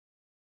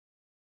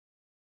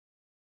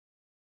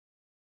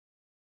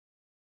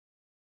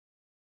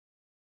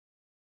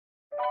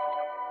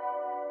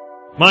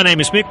My name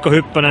is Mikko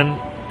Hyppönen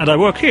and I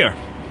work here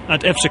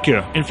at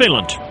F-Secure in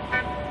Finland.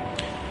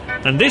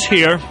 And this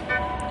here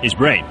is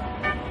Brain.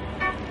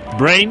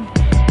 Brain,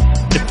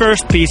 the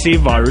first PC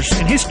virus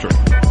in history.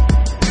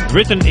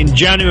 Written in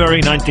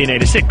January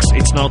 1986,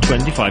 it's now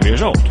 25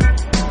 years old.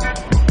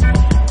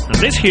 And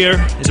this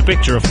here is a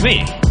picture of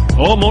me,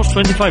 almost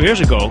 25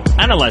 years ago,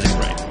 analyzing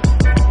Brain.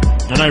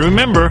 And I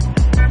remember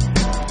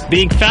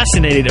being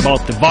fascinated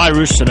about the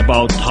virus and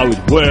about how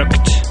it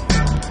worked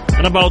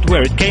and about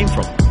where it came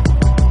from.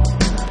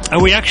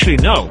 And we actually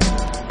know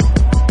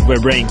where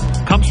Brain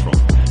comes from,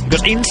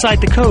 because inside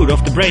the code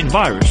of the Brain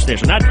virus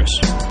there's an address.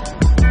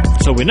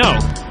 So we know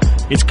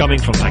it's coming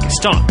from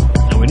Pakistan,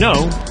 and we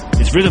know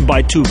it's written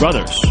by two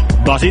brothers,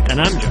 Basit and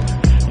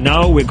Amjad.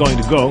 Now we're going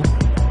to go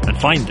and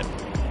find them.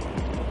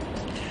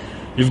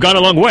 You've gone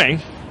a long way,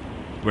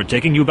 we're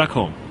taking you back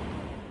home.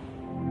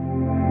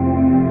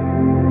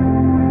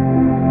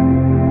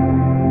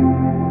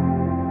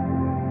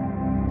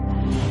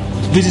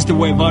 This is the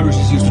way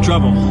viruses used to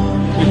travel.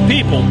 With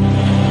people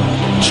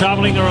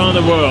traveling around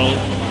the world,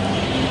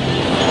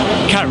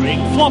 carrying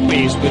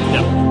floppies with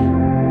them.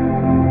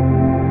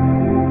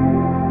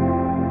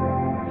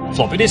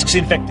 Floppy disks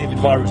infected with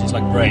viruses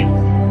like Brain.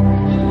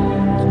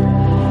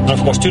 And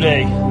of course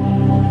today,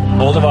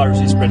 all the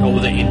viruses spread over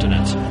the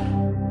internet.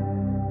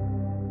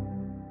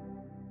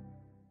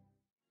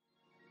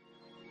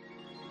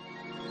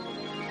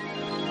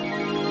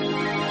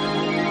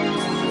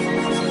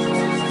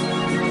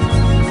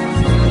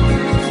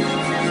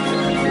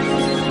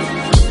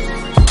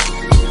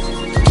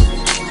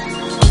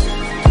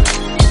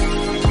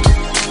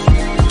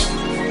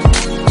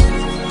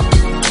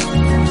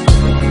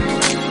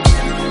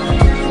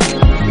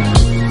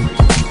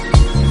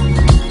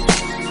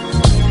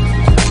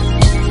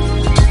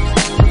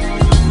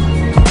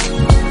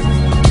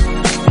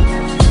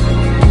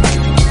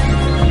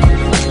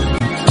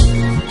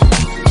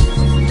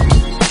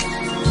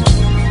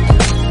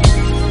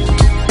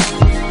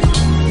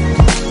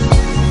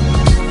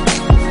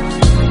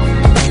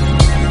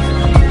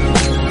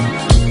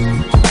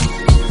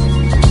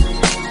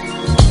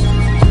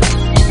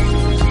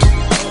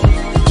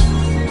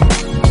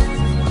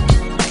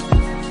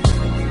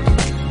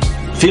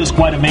 Feels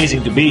quite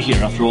amazing to be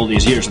here after all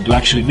these years and to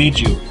actually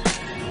meet you.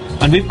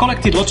 And we've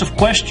collected lots of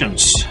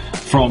questions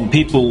from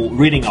people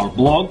reading our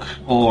blog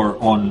or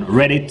on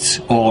Reddit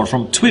or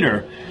from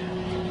Twitter.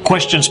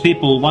 Questions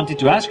people wanted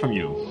to ask from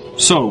you.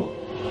 So,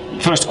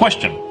 first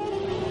question.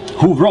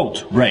 Who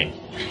wrote Brain?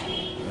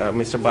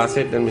 Mr.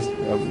 Basit and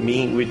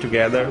me, we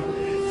together,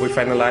 we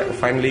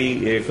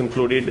finally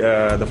concluded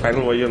the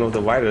final version of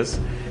the virus.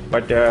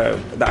 But the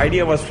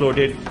idea was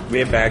floated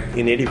way back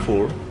in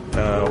 '84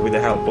 with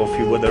the help of a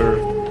few other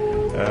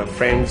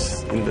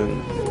friends and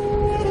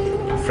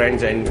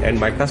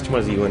my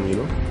customers even, you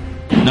know.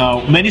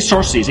 Now, many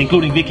sources,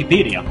 including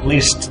Wikipedia,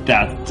 list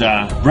that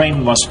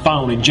Brain was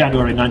found in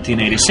January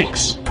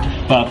 1986.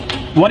 But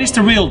what is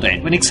the real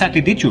date? When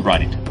exactly did you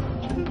write it?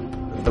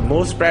 The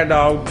most spread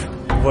out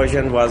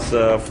version was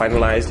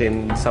finalized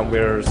in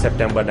somewhere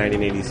September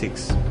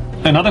 1986.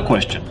 Another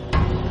question.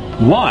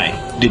 Why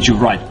did you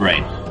write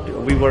Brain?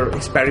 We were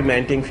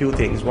experimenting few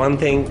things. One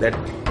thing that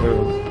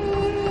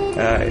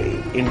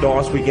in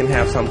DOS we can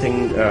have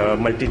something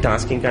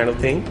multitasking kind of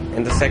thing,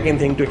 and the second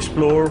thing to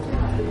explore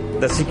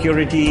the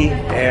security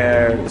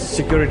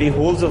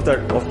holes of the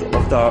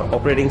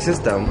operating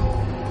system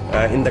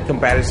in the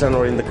comparison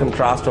or in the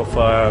contrast of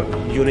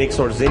Unix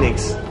or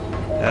Xenix,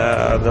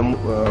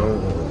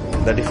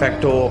 the de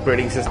facto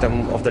operating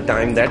system of the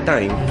time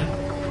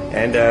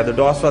and the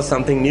DOS was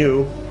something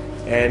new.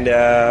 And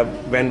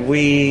when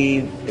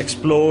we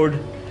explored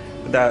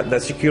the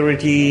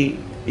security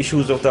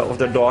issues of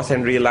the DOS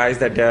and realized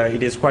that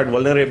it is quite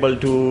vulnerable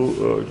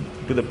to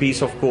the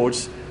piece of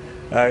codes,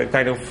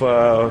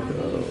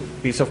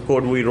 piece of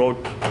code we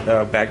wrote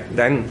back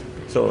then.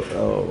 So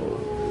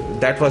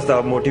that was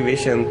the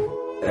motivation.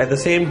 At the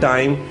same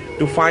time,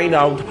 to find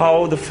out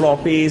how the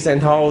floppies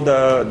and how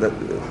the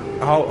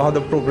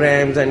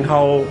programs and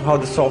how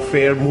the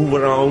software move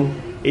around.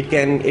 It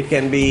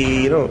can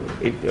be, you know,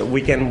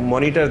 we can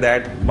monitor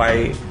that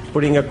by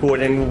putting a code,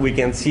 and we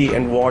can see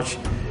and watch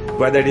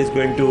whether it is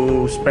going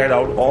to spread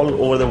out all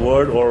over the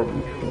world or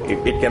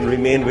it can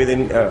remain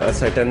within a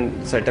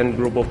certain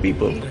group of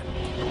people.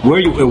 Were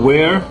you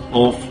aware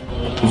of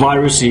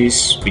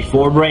viruses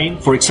before Brain?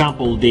 For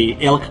example, the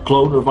elk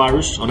cloner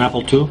virus on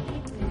Apple II?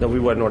 No, we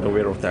were not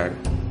aware of that.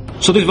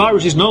 So this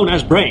virus is known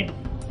as Brain.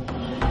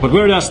 But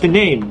where does the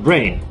name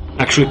Brain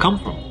actually come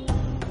from?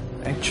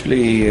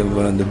 Actually,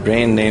 the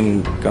Brain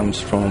name comes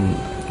from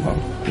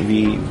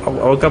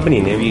our company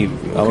name.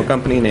 Our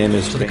company name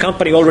is. So the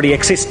company already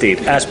existed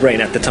as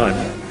Brain at the time.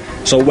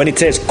 So when it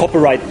says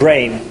copyright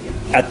Brain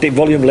at the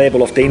volume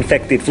label of the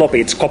infected floppy,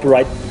 it's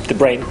copyright the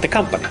Brain, the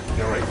company,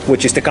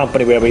 which is the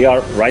company where we are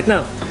right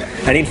now.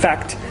 And in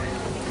fact,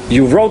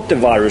 you wrote the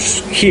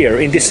virus here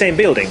in this same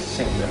building.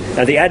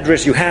 And the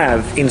address you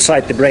have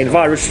inside the Brain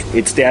virus,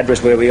 it's the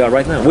address where we are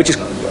right now, which is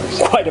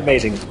Quite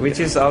amazing. Which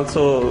is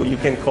also, you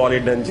can call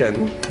it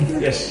dungeon.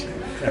 Yes,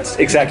 that's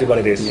exactly what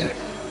it is. Yeah.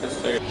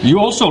 You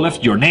also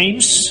left your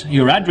names,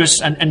 your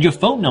address, and your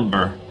phone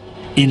number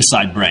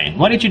inside Brain.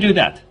 Why did you do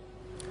that?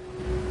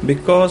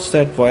 Because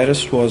that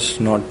virus was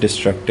not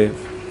destructive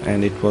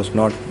and it was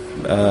not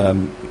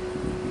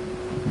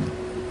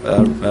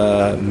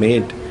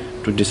made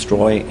to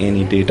destroy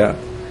any data,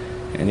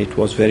 and it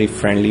was very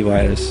friendly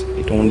virus.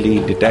 It only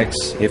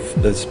detects if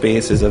the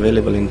space is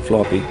available in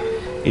floppy.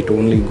 It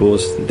only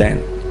goes then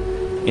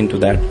into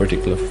that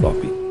particular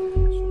floppy.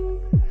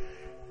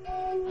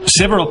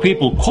 Several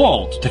people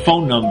called the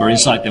phone number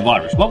inside the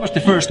virus. What was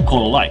the first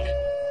call like?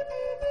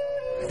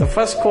 The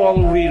first call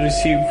we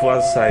received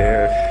was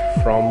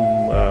from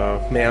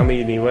Miami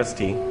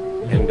University,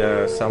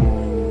 and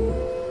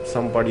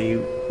somebody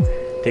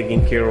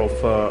taking care of,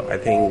 I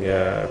think,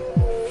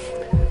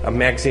 a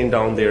magazine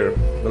down there,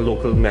 a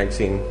local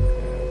magazine,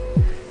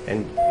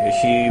 and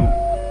she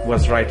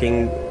was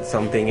writing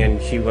something,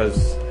 and she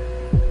was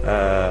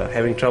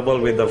having trouble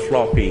with the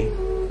floppy,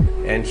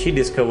 and she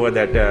discovered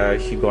that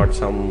she got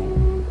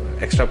some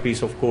extra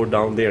piece of code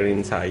down there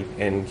inside,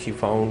 and she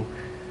found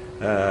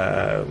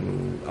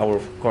our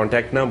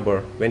contact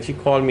number when she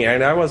called me,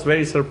 and I was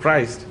very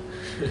surprised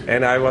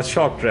and I was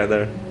shocked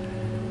rather,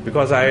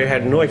 because I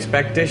had no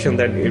expectation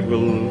that it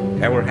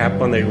will ever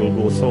happen, that it will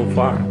go so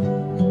far.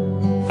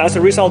 As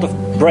a result of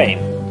Brain,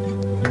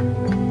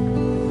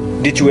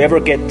 did you ever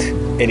get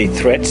any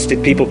threats?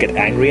 Did people get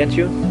angry at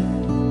you?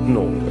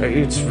 No,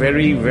 it's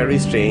very, very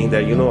strange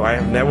that, I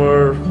have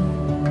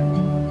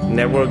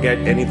never get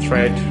any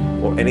threat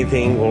or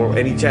anything, or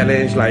any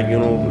challenge like,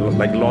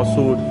 like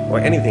lawsuit or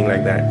anything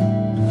like that.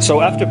 So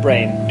after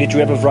Brain, did you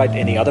ever write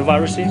any other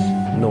viruses?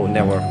 No,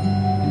 never.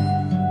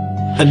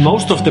 And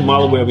most of the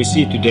malware we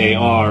see today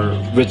are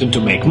written to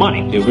make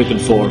money. They're written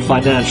for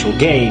financial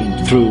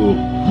gain through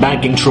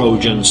banking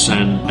trojans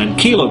and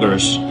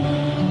keyloggers.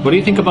 What do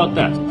you think about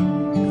that?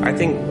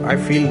 I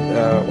feel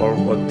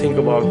or think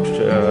about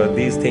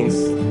these things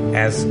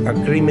as a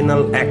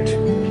criminal act,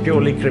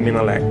 purely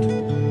criminal act.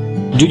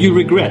 Do you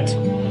regret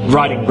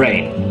writing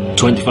Brain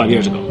 25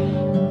 years ago?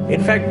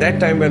 In fact, that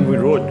time when we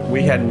wrote,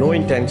 we had no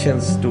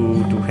intentions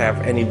to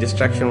have any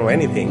distraction or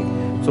anything.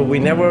 So we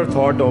never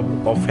thought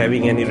of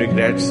having any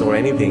regrets or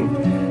anything.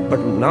 But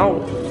now,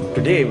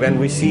 today, when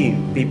we see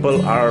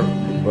people are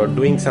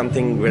doing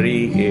something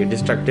very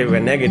destructive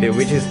and negative,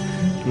 which is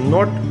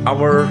not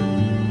our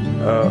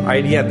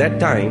idea at that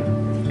time,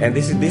 and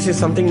this is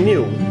something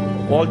new,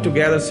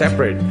 altogether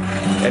separate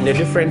and a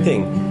different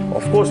thing.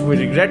 Of course, we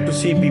regret to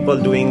see people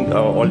doing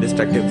all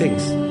destructive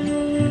things,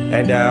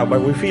 and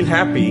but we feel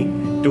happy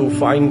to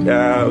find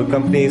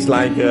companies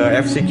like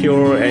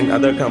F-Secure and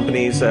other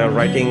companies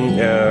writing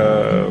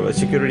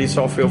security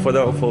software for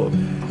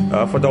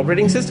the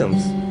operating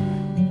systems.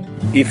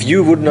 If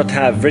you would not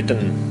have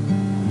written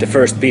the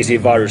first PC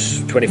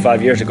virus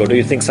 25 years ago, do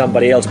you think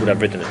somebody else would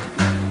have written it?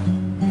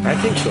 I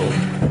think so.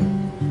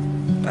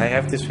 I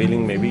have this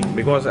feeling, maybe,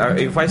 because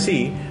if I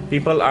see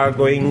people are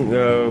going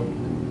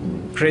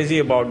crazy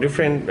about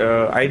different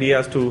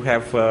ideas to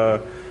have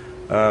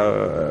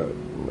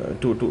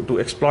to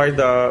exploit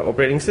the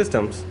operating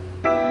systems.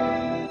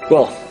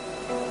 Well,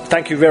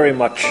 thank you very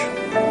much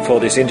for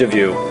this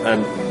interview,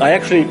 and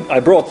I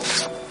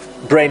brought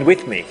Brain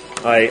with me.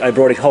 I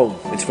brought it home.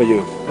 It's for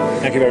you.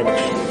 Thank you very much.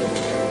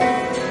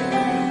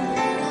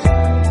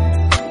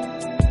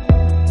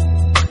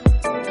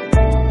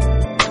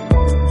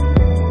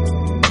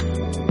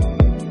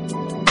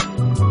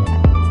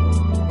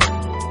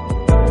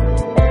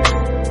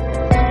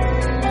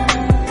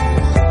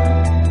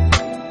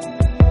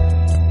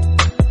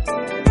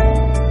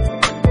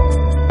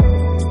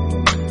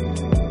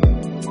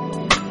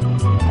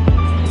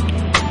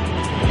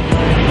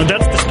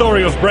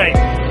 Story of Brain,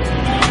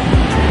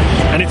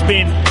 and it's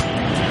been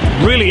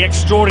really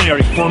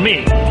extraordinary for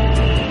me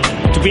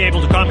to be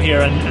able to come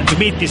here and to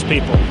meet these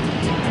people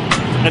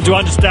and to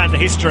understand the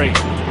history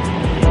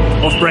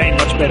of Brain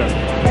much better.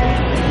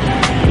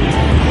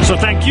 So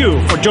thank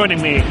you for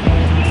joining me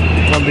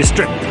on this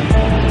trip.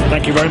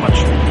 Thank you very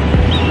much.